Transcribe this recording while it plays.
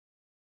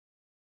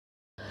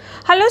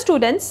Hello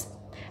students,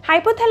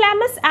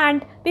 hypothalamus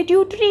and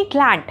pituitary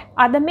gland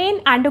are the main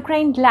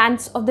endocrine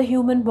glands of the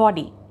human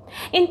body.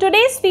 In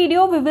today's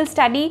video, we will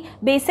study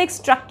basic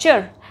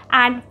structure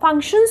and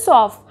functions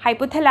of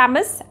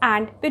hypothalamus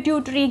and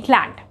pituitary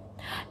gland.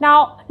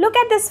 Now look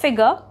at this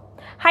figure.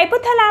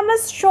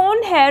 Hypothalamus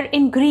shown here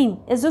in green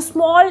is a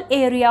small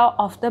area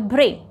of the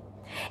brain.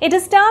 It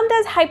is termed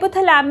as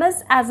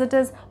hypothalamus as it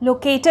is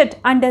located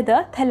under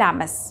the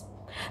thalamus.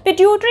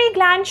 Pituitary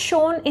gland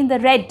shown in the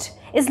red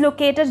is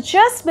located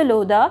just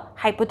below the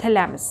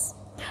hypothalamus.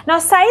 Now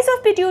size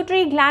of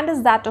pituitary gland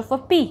is that of a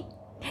pea.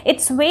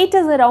 Its weight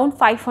is around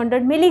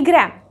 500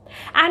 milligram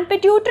and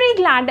pituitary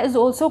gland is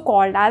also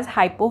called as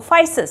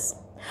hypophysis.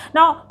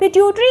 Now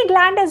pituitary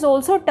gland is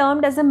also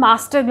termed as a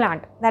master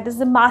gland, that is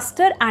the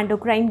master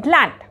endocrine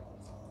gland.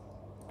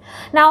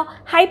 Now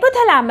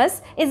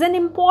hypothalamus is an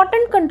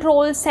important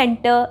control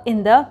center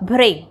in the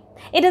brain.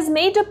 It is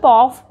made up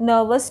of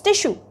nervous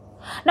tissue.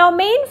 Now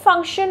main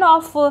function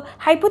of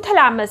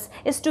hypothalamus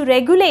is to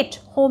regulate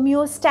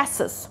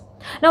homeostasis.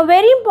 Now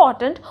very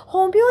important,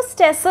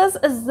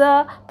 homeostasis is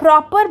the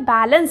proper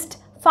balanced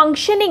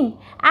functioning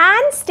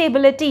and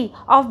stability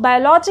of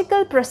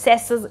biological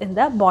processes in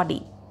the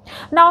body.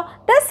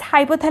 Now this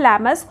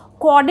hypothalamus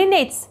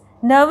coordinates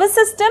nervous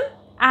system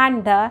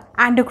and the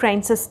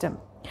endocrine system.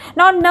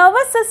 Now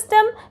nervous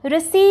system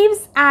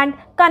receives and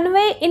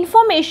convey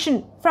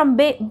information from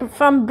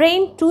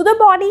brain to the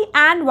body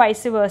and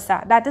vice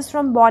versa, that is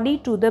from body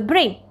to the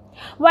brain,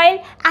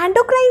 while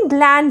endocrine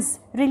glands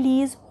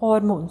release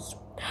hormones.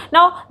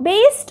 Now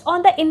based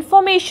on the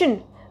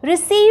information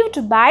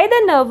received by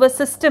the nervous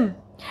system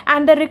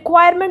and the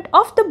requirement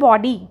of the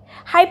body,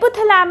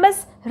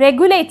 hypothalamus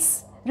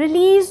regulates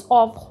release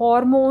of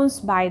hormones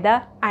by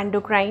the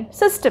endocrine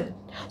system.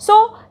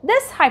 So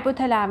this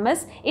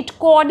hypothalamus, it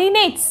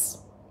coordinates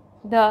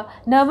the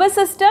nervous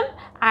system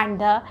and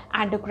the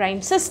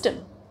endocrine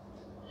system.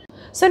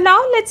 So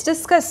now let's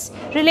discuss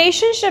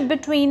relationship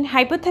between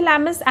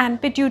hypothalamus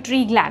and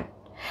pituitary gland.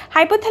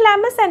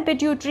 Hypothalamus and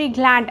pituitary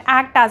gland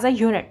act as a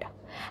unit.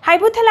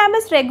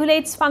 Hypothalamus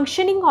regulates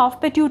functioning of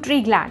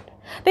pituitary gland.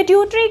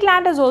 Pituitary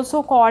gland is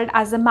also called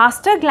as the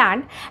master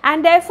gland,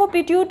 and therefore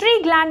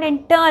pituitary gland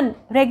in turn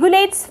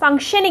regulates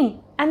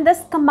functioning and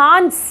thus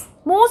commands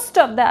most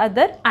of the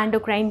other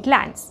endocrine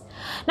glands.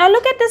 Now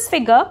look at this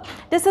figure.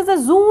 This is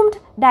a zoomed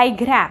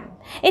diagram.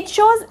 It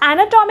shows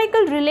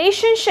anatomical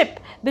relationship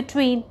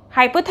between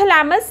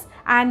hypothalamus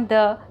and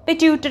the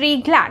pituitary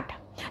gland.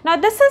 Now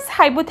this is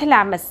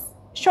hypothalamus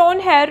shown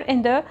here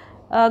in the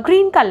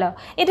green color.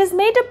 It is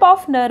made up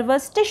of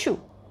nervous tissue.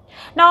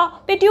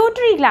 Now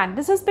pituitary gland,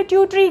 this is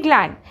pituitary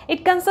gland.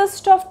 It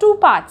consists of two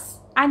parts,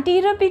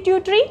 anterior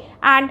pituitary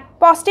and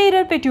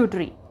posterior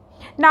pituitary.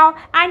 Now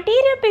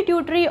anterior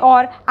pituitary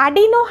or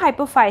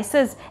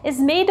adenohypophysis is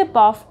made up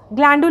of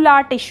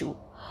glandular tissue,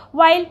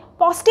 while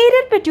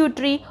posterior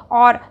pituitary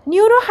or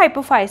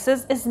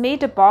neurohypophysis is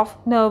made up of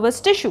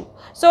nervous tissue.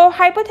 So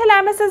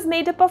hypothalamus is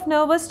made up of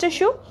nervous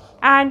tissue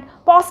and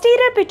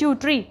posterior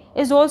pituitary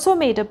is also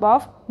made up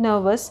of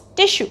nervous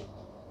tissue.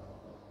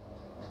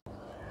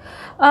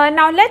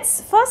 Now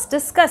let's first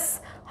discuss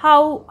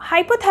how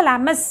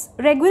hypothalamus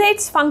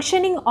regulates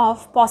functioning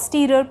of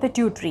posterior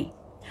pituitary.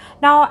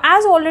 Now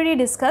as already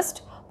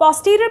discussed,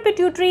 posterior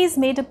pituitary is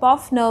made up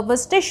of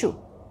nervous tissue.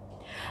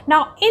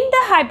 Now in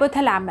the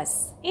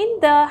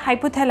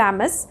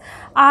hypothalamus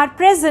are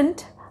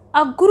present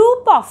a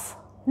group of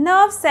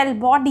nerve cell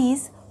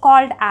bodies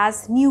called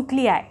as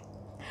nuclei.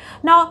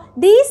 Now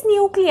these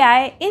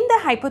nuclei in the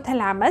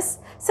hypothalamus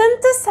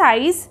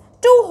synthesize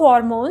two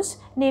hormones,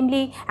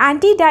 namely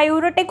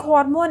antidiuretic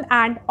hormone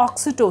and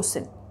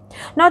oxytocin.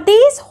 Now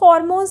these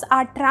hormones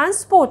are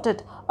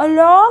transported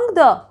along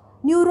the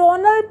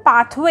neuronal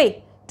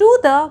pathway to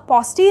the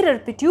posterior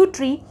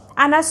pituitary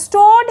and are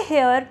stored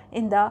here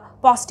in the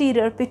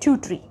posterior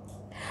pituitary.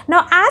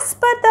 Now as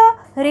per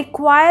the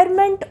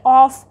requirement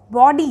of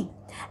body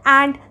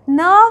and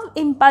nerve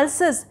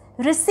impulses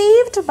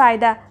received by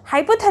the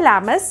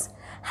hypothalamus,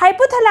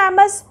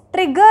 hypothalamus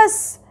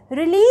triggers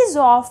release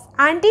of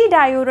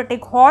antidiuretic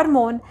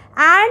hormone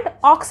and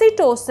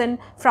oxytocin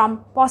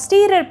from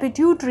posterior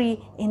pituitary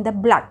in the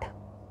blood.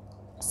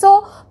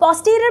 So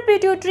posterior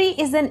pituitary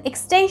is an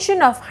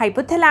extension of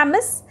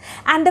hypothalamus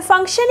and the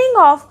functioning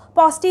of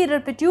posterior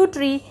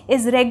pituitary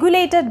is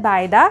regulated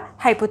by the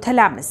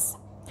hypothalamus.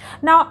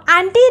 Now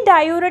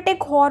antidiuretic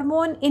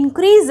hormone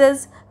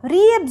increases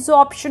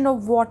reabsorption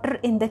of water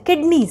in the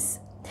kidneys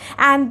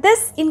and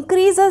this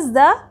increases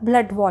the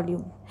blood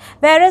volume,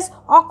 whereas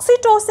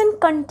oxytocin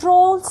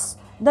controls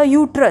the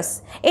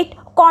uterus. It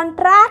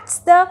contracts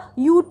the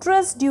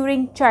uterus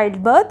during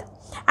childbirth,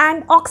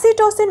 and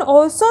oxytocin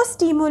also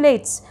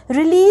stimulates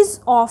release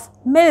of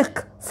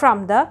milk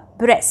from the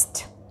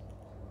breast.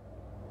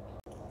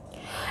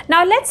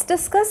 Now let's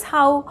discuss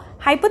how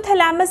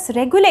hypothalamus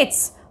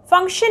regulates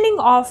functioning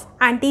of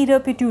anterior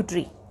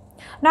pituitary.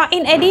 Now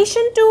in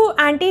addition to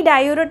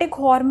antidiuretic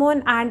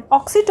hormone and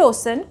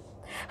oxytocin,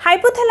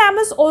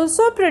 hypothalamus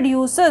also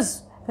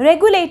produces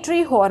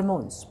regulatory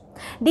hormones.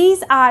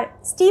 These are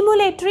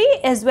stimulatory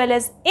as well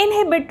as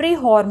inhibitory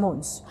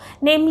hormones,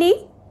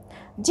 namely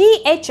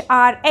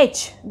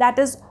GHRH, that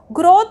is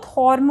growth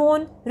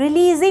hormone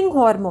releasing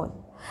hormone,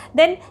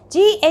 then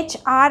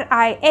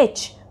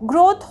GHRIH,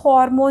 growth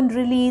hormone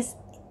release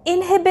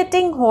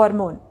inhibiting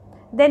hormone,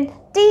 then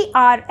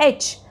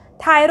TRH,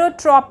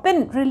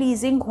 thyrotropin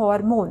releasing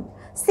hormone,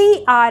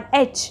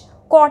 CRH,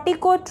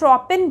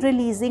 corticotropin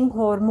releasing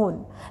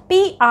hormone,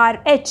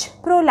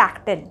 PRH,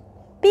 prolactin,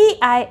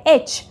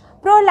 PIH,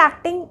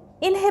 prolactin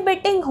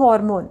inhibiting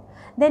hormone,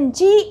 then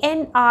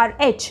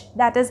GnRH,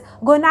 that is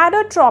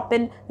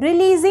gonadotropin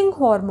releasing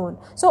hormone.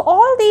 So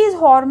all these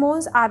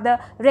hormones are the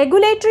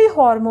regulatory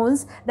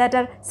hormones that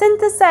are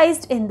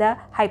synthesized in the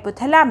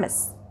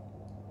hypothalamus.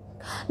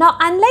 Now,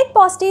 unlike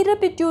posterior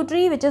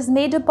pituitary, which is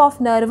made up of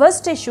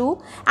nervous tissue,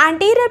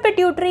 anterior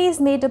pituitary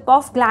is made up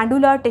of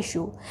glandular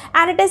tissue,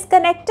 and it is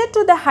connected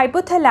to the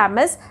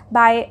hypothalamus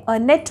by a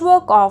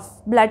network of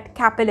blood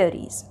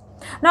capillaries.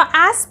 Now,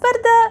 as per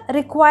the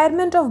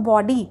requirement of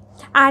body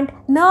and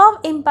nerve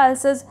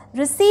impulses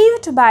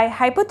received by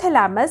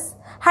hypothalamus,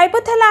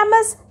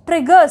 hypothalamus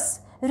triggers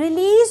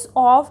release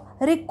of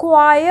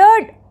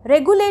required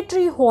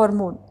regulatory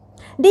hormone.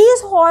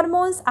 These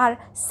hormones are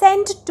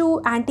sent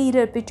to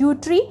anterior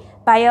pituitary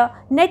by a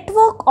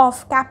network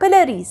of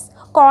capillaries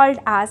called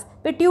as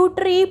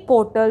pituitary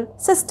portal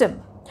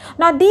system.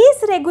 Now,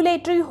 these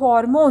regulatory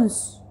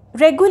hormones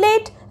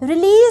regulate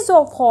release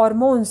of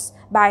hormones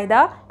by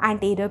the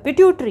anterior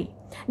pituitary.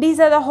 These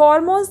are the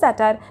hormones that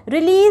are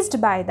released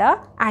by the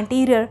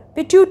anterior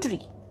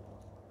pituitary.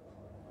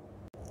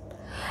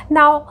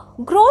 Now,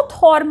 growth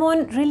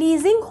hormone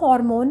releasing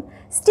hormone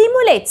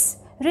stimulates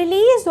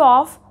release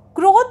of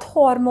growth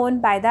hormone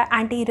by the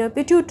anterior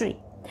pituitary.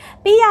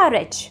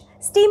 PRH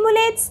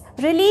stimulates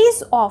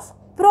release of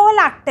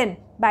prolactin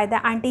by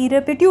the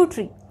anterior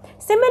pituitary.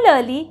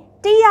 Similarly,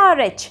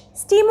 TRH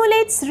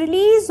stimulates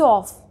release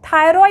of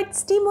thyroid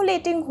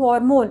stimulating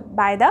hormone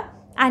by the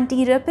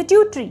anterior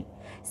pituitary.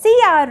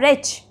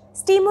 CRH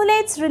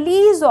stimulates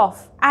release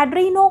of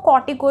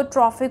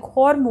adrenocorticotropic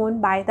hormone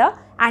by the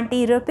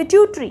anterior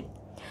pituitary.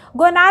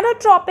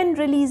 Gonadotropin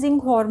releasing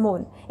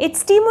hormone, it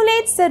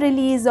stimulates the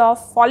release of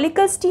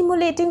follicle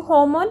stimulating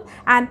hormone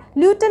and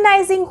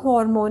luteinizing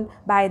hormone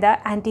by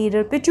the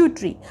anterior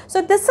pituitary.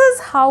 So, this is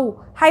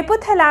how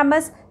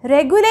hypothalamus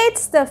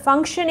regulates the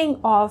functioning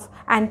of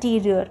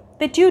anterior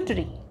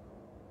pituitary.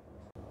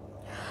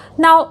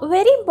 Now,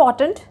 very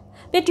important,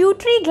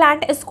 pituitary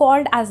gland is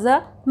called as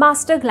the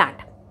master gland.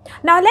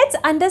 Now, let's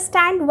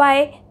understand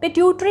why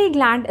pituitary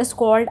gland is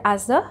called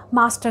as the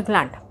master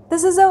gland.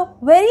 This is a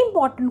very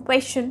important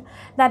question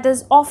that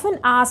is often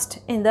asked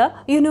in the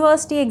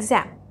university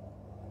exam.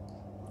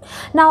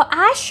 Now,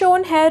 as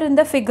shown here in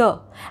the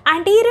figure,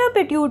 anterior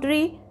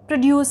pituitary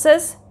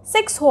produces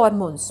 6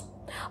 hormones.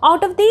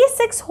 Out of these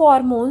 6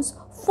 hormones,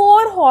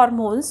 4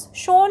 hormones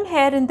shown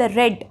here in the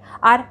red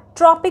are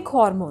tropic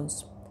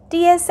hormones.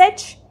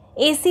 TSH,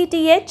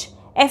 ACTH,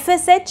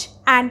 FSH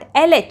and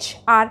LH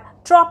are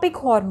tropic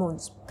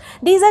hormones.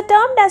 These are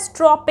termed as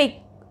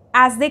tropic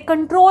as they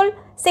control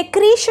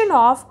secretion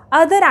of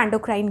other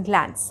endocrine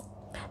glands.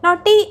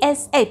 Now,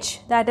 TSH,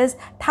 that is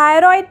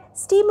thyroid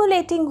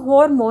stimulating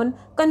hormone,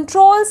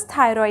 controls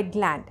thyroid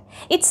gland.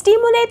 It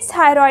stimulates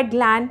thyroid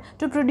gland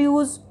to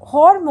produce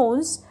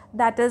hormones,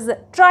 that is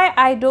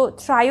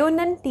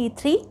triiodothyronine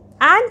T3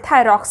 and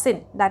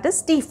thyroxine, that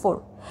is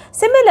T4.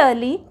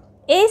 Similarly,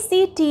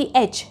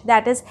 ACTH,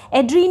 that is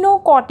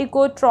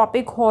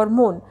adrenocorticotropic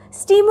hormone,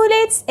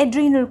 stimulates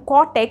adrenal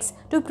cortex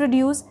to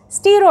produce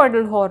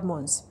steroidal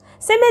hormones.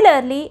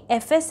 Similarly,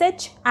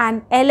 FSH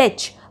and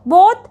LH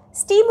both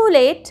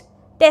stimulate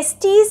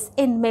testes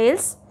in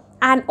males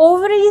and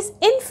ovaries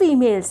in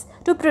females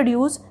to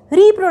produce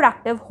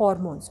reproductive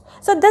hormones.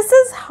 So, this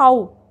is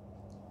how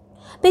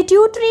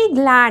pituitary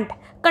gland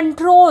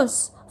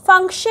controls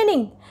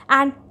functioning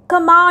and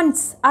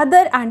commands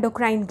other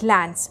endocrine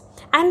glands,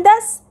 and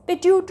thus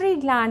pituitary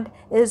gland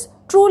is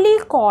truly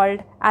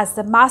called as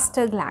the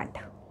master gland.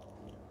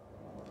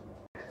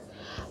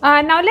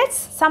 Now, let's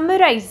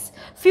summarize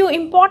few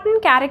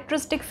important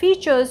characteristic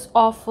features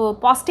of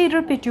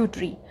posterior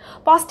pituitary.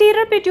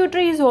 Posterior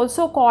pituitary is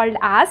also called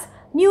as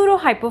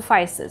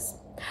neurohypophysis.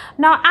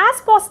 Now,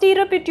 as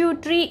posterior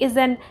pituitary is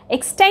an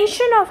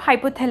extension of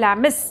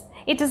hypothalamus,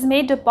 it is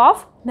made up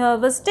of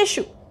nervous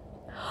tissue.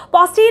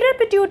 Posterior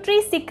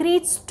pituitary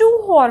secretes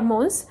 2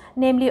 hormones,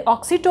 namely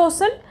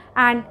oxytocin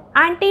and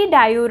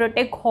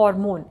antidiuretic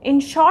hormone, in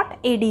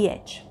short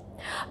ADH.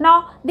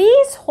 Now,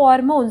 these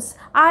hormones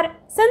are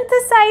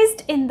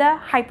synthesized in the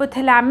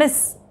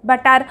hypothalamus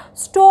but are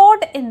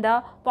stored in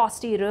the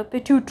posterior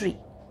pituitary.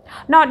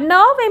 Now,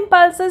 nerve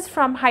impulses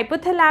from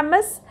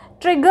hypothalamus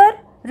trigger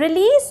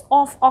release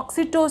of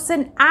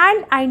oxytocin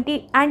and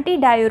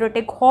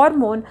antidiuretic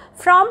hormone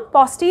from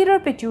posterior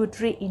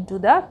pituitary into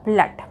the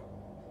blood.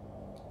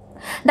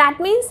 That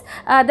means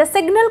the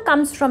signal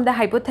comes from the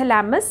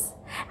hypothalamus.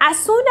 As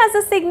soon as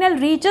the signal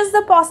reaches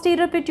the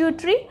posterior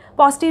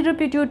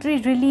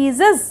pituitary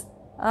releases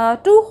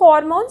 2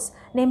 hormones,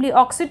 namely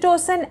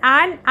oxytocin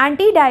and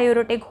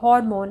antidiuretic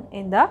hormone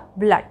in the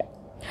blood.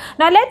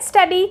 Now let's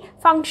study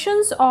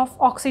functions of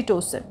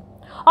oxytocin.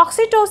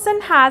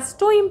 Oxytocin has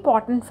two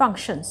important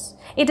functions.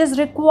 It is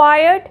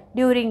required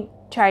during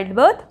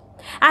childbirth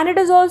and it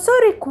is also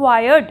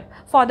required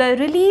for the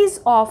release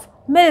of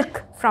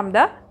milk from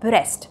the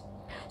breast.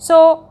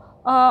 So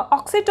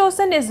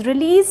oxytocin is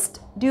released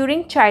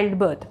during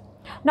childbirth.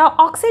 Now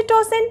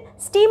oxytocin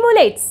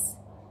stimulates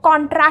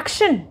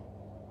contraction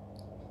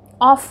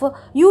of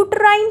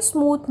uterine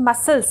smooth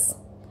muscles.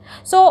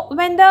 So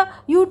when the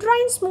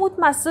uterine smooth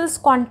muscles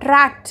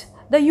contract,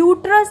 the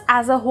uterus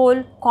as a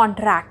whole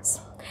contracts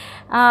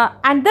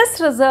and this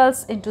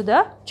results into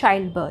the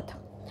childbirth.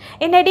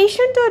 In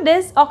addition to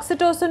this,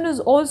 oxytocin is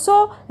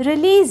also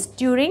released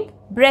during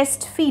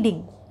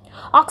breastfeeding.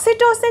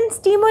 Oxytocin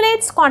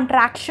stimulates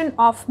contraction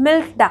of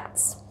milk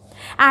ducts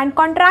and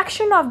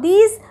contraction of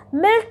these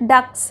milk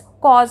ducts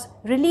cause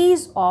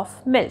release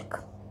of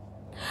milk.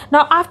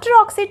 Now after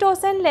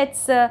oxytocin,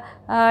 let's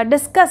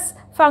discuss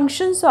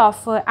functions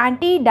of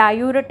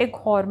antidiuretic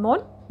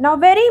hormone. Now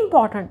very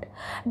important,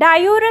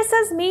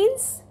 diuresis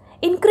means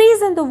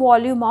increase in the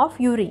volume of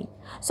urine.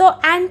 So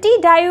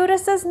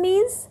antidiuresis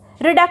means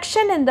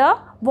reduction in the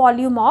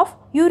volume of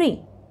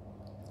urine.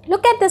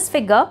 Look at this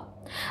figure.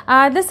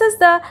 This is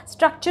the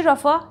structure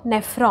of a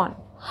nephron.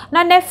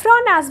 Now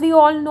nephron, as we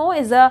all know,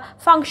 is a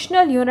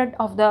functional unit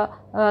of the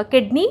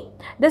kidney.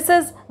 This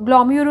is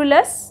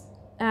glomerulus.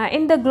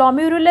 In the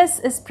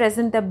glomerulus is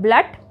present the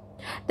blood.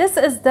 This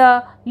is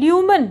the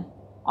lumen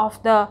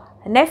of the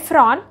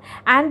nephron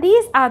and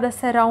these are the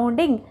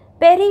surrounding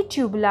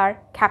peritubular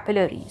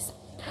capillaries.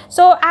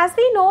 So as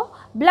we know,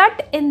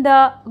 blood in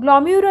the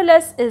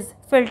glomerulus is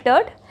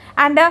filtered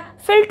and the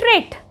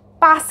filtrate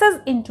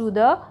passes into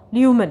the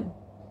lumen.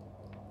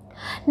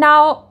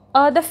 Now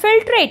the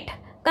filtrate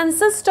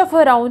consists of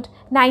around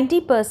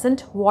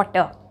 90%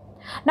 water.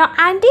 Now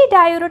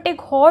antidiuretic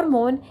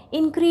hormone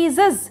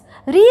increases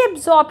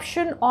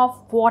reabsorption of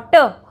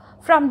water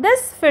from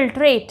this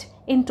filtrate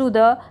into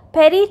the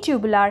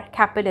peritubular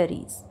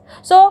capillaries.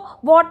 So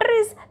water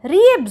is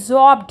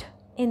reabsorbed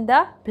in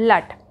the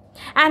blood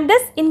and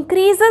this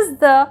increases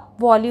the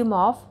volume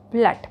of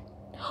blood.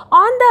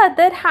 On the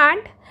other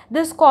hand,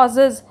 this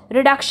causes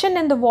reduction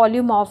in the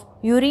volume of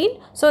urine.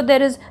 So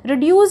there is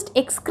reduced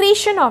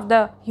excretion of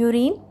the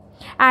urine,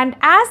 and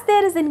as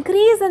there is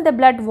increase in the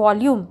blood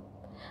volume,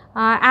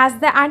 as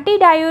the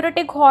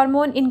antidiuretic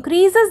hormone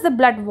increases the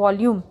blood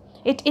volume,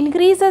 it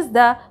increases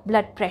the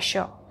blood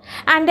pressure,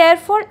 and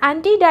therefore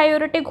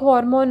antidiuretic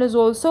hormone is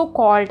also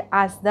called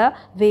as the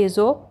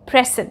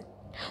vasopressin.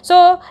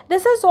 So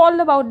this is all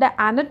about the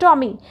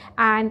anatomy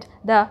and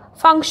the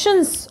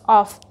functions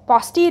of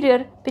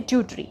posterior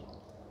pituitary.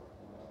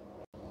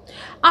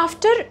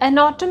 After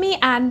anatomy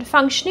and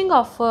functioning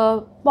of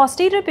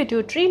posterior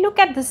pituitary, look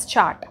at this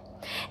chart.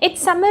 It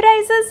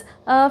summarizes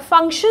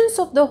functions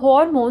of the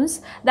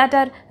hormones that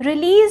are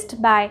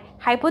released by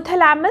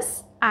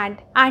hypothalamus and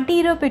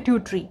anterior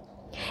pituitary.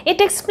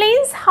 It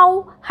explains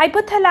how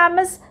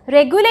hypothalamus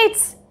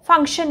regulates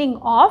functioning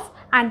of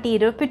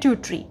anterior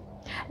pituitary.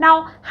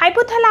 Now,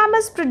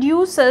 hypothalamus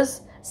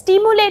produces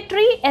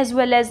stimulatory as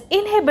well as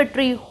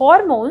inhibitory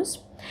hormones,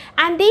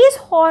 and these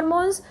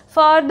hormones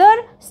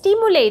further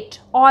stimulate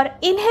or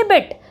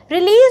inhibit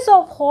release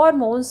of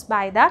hormones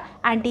by the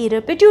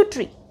anterior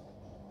pituitary.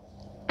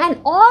 And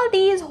all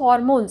these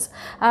hormones,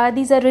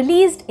 these are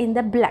released in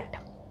the blood.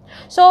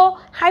 So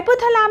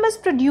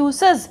hypothalamus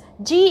produces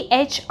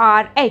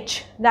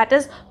GHRH, that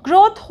is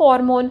growth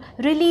hormone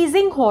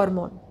releasing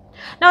hormone.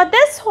 Now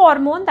this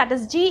hormone, that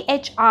is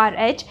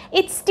GHRH,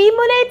 it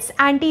stimulates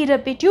anterior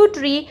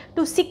pituitary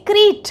to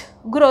secrete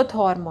growth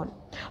hormone.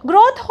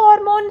 Growth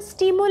hormone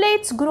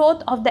stimulates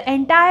growth of the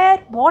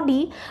entire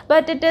body,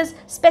 but it is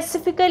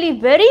specifically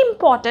very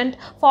important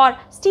for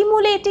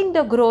stimulating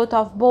the growth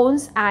of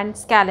bones and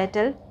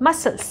skeletal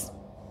muscles.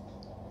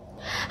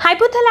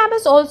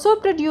 Hypothalamus also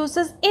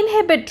produces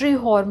inhibitory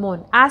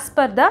hormone as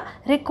per the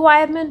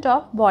requirement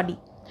of body.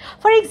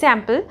 For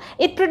example,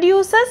 it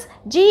produces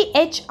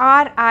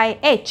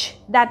GHRIH,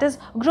 that is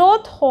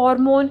growth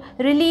hormone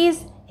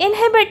release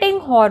inhibiting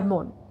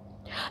hormone.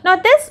 Now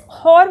this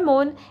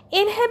hormone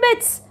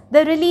inhibits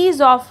the release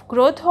of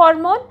growth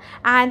hormone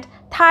and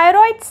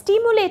thyroid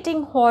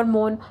stimulating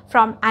hormone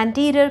from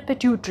anterior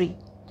pituitary.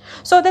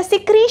 So the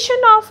secretion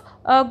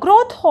of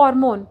growth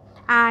hormone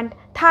and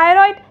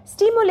thyroid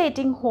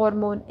stimulating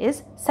hormone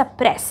is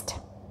suppressed.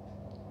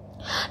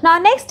 Now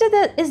next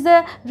is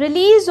the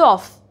release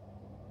of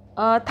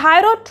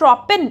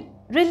thyrotropin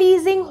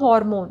releasing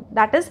hormone,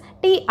 that is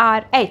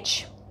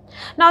TRH.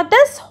 Now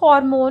this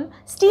hormone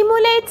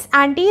stimulates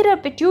anterior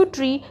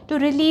pituitary to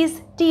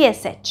release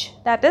TSH,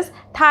 that is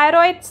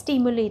thyroid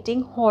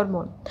stimulating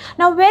hormone.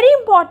 Now very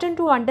important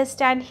to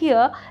understand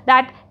here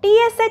that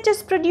TSH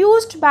is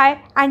produced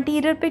by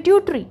anterior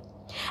pituitary,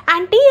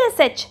 and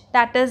TSH,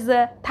 that is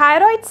the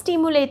thyroid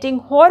stimulating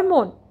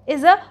hormone,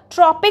 is a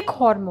tropic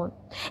hormone.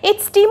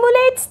 It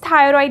stimulates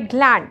thyroid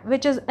gland,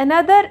 which is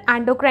another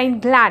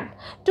endocrine gland,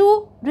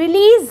 to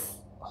release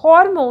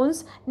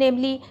hormones,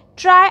 namely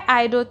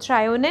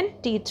triiodothyronine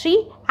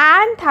T3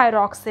 and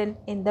thyroxine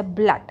in the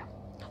blood.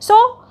 So,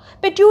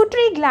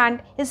 pituitary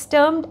gland is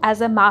termed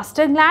as a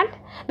master gland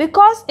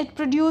because it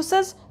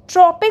produces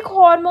tropic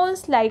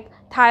hormones like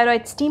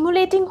thyroid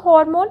stimulating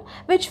hormone,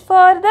 which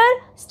further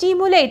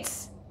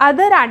stimulates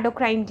other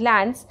endocrine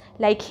glands,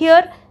 like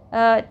here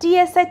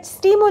TSH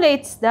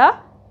stimulates the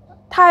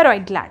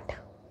thyroid gland.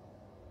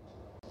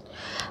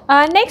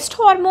 Next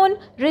hormone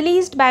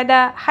released by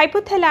the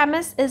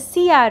hypothalamus is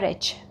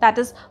CRH, that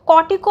is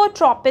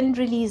corticotropin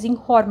releasing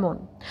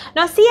hormone.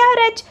 Now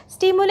CRH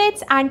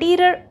stimulates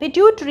anterior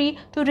pituitary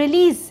to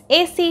release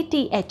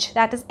ACTH,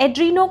 that is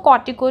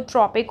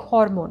adrenocorticotropic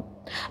hormone.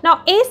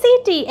 Now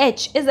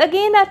ACTH is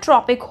again a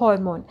tropic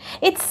hormone.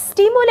 It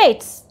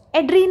stimulates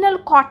adrenal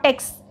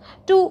cortex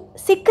to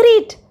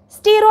secrete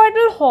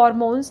steroidal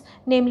hormones,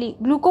 namely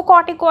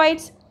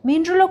glucocorticoids,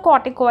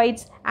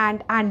 mineralocorticoids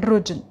and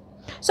androgen.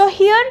 So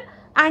here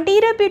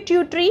anterior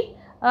pituitary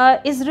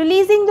is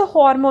releasing the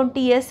hormone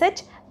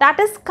TSH, that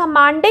is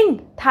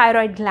commanding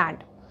thyroid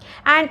gland,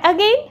 and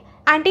again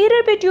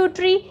anterior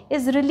pituitary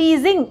is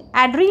releasing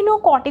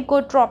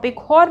adrenocorticotropic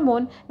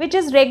hormone, which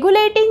is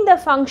regulating the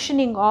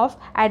functioning of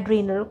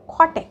adrenal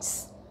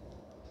cortex.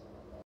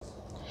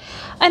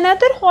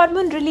 Another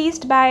hormone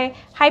released by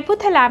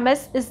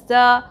hypothalamus is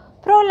the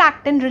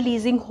prolactin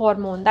releasing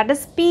hormone, that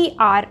is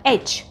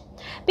PRH.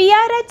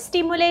 PRH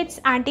stimulates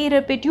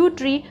anterior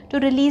pituitary to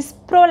release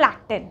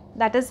prolactin,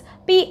 that is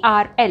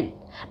PRL.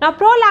 Now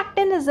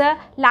prolactin is a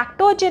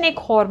lactogenic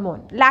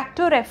hormone.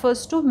 Lacto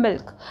refers to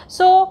milk.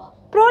 So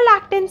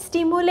prolactin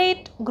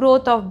stimulates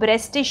growth of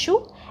breast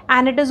tissue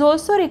and it is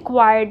also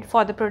required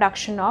for the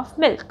production of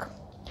milk.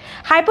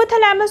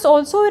 Hypothalamus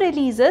also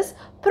releases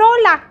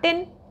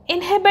prolactin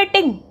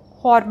inhibiting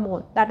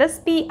hormone, that is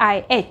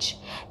PIH.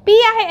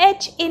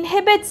 PIH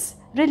inhibits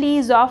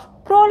release of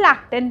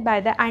prolactin by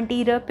the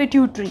anterior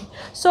pituitary.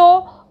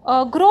 So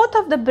growth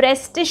of the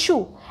breast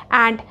tissue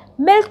and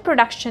milk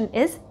production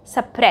is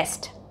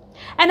suppressed.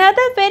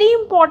 Another very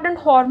important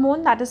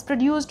hormone that is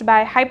produced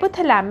by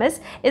hypothalamus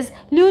is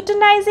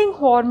luteinizing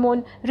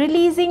hormone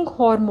releasing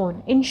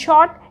hormone, in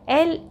short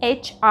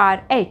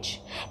LHRH.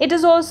 It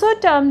is also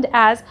termed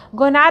as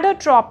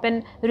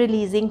gonadotropin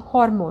releasing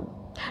hormone.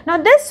 Now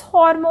this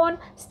hormone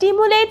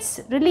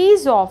stimulates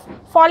release of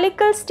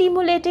follicle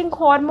stimulating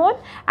hormone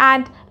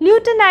and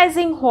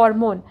luteinizing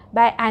hormone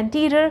by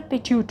anterior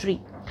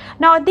pituitary.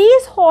 Now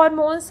these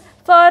hormones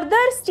further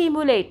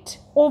stimulate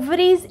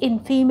ovaries in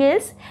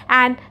females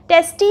and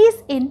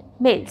testes in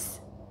males.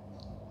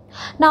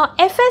 Now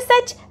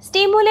FSH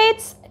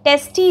stimulates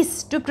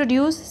testes to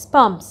produce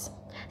sperms.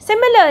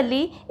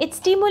 Similarly, it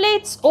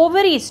stimulates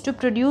ovaries to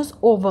produce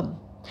ovum.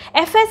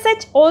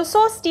 FSH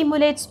also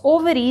stimulates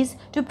ovaries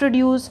to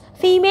produce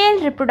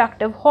female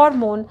reproductive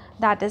hormone,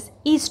 that is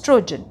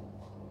estrogen.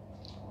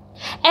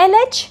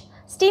 LH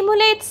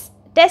stimulates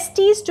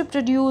testes to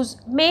produce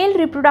male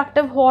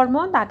reproductive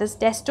hormone, that is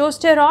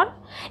testosterone.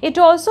 It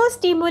also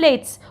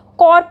stimulates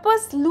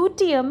corpus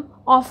luteum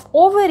of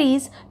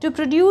ovaries to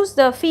produce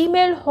the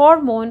female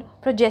hormone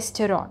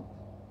progesterone.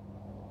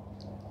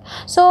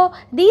 So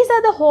these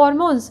are the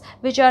hormones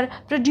which are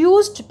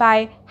produced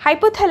by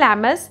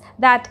hypothalamus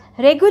that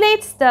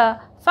regulates the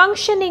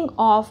functioning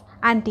of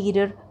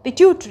anterior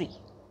pituitary.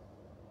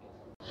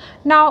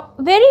 Now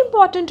very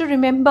important to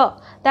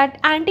remember that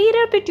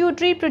anterior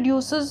pituitary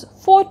produces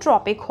 4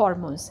 tropic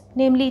hormones,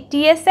 namely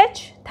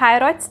TSH,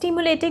 thyroid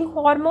stimulating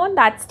hormone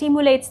that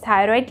stimulates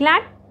thyroid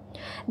gland,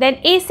 then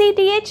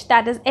ACTH,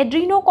 that is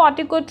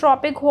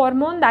adrenocorticotropic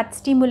hormone that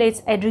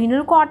stimulates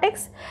adrenal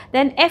cortex,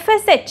 then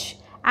FSH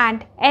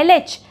and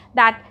LH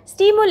that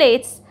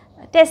stimulates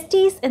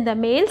testes in the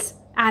males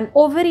and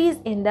ovaries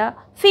in the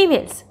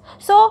females.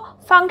 So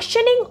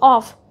functioning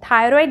of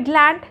thyroid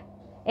gland,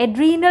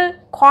 adrenal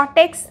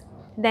cortex,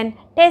 then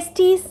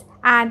testes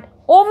and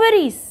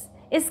ovaries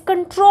is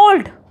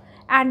controlled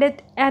and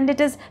it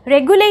is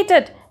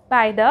regulated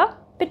by the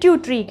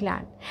pituitary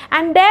gland,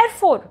 and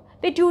therefore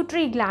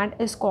pituitary gland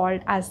is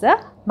called as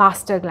the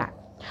master gland.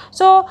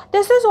 So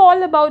this is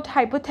all about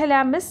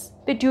hypothalamus,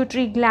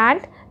 pituitary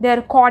gland,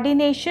 their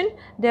coordination,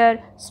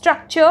 their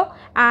structure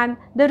and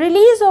the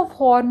release of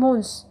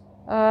hormones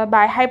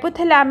by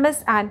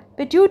hypothalamus and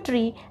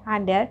pituitary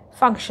and their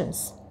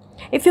functions.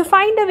 If you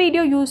find the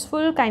video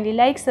useful, kindly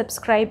like,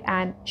 subscribe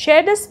and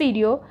share this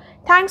video.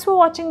 Thanks for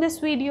watching this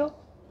video.